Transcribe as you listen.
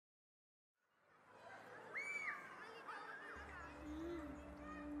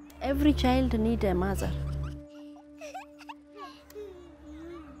Every child needs a mother.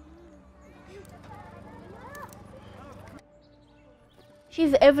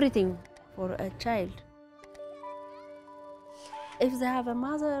 She's everything for a child. If they have a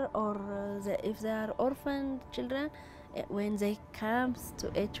mother or if they are orphan children, when they come to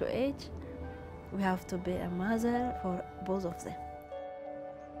HOH, we have to be a mother for both of them.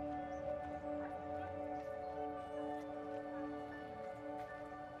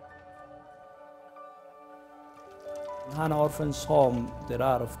 In Hanna Orphans Home, there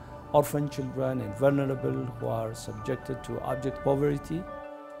are orphan children and vulnerable who are subjected to abject poverty,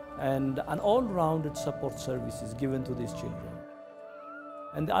 and an all-rounded support service is given to these children.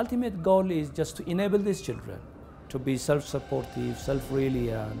 And the ultimate goal is just to enable these children to be self-supportive,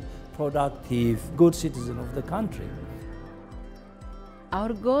 self-reliant, productive, good citizens of the country.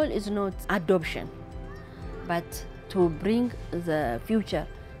 Our goal is not adoption, but to bring the future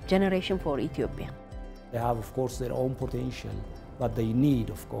generation for Ethiopia. They have, of course, their own potential, but they need,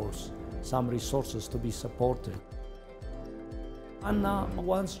 of course, some resources to be supported. Hanna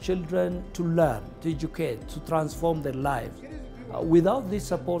wants children to learn, to educate, to transform their lives. Without this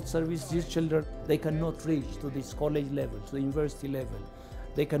support service, these children, they cannot reach to this college level, to the university level.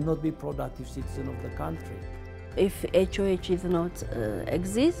 They cannot be productive citizens of the country. If HOH is not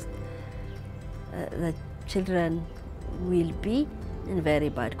exist, the children will be in very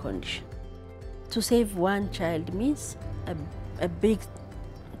bad condition. To save one child means a big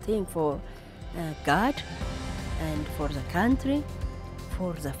thing for God and for the country,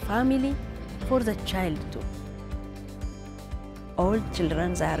 for the family, for the child too. All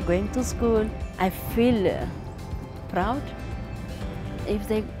children are going to school. I feel proud. If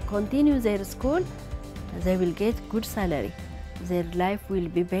they continue their school, they will get good salary. Their life will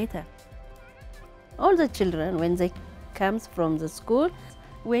be better. All the children, when they come from the school,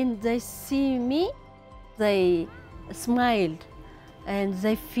 when they see me, they smiled and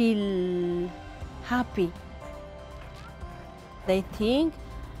they feel happy. They think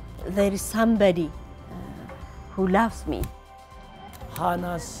there is somebody who loves me.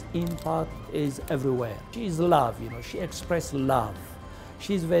 Hanna's impact is everywhere. She is love, she expresses love.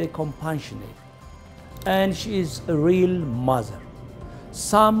 She is very compassionate. And she is a real mother.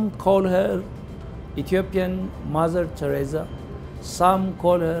 Some call her Ethiopian Mother Teresa. Some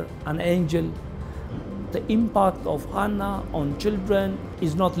call her an angel. The impact of Hanna on children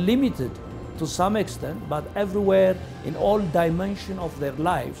is not limited to some extent, but everywhere, in all dimensions of their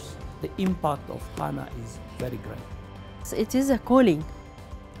lives, the impact of Hanna is very great. It is a calling.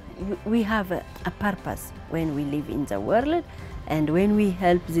 We have a purpose when we live in the world, and when we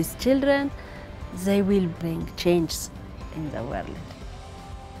help these children, they will bring change in the world.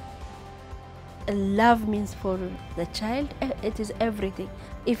 Love means for the child, it is everything.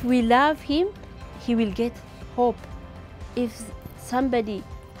 If we love him, he will get hope. If somebody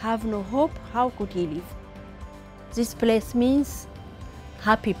have no hope, how could he live? This place means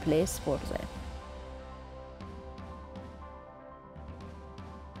happy place for them.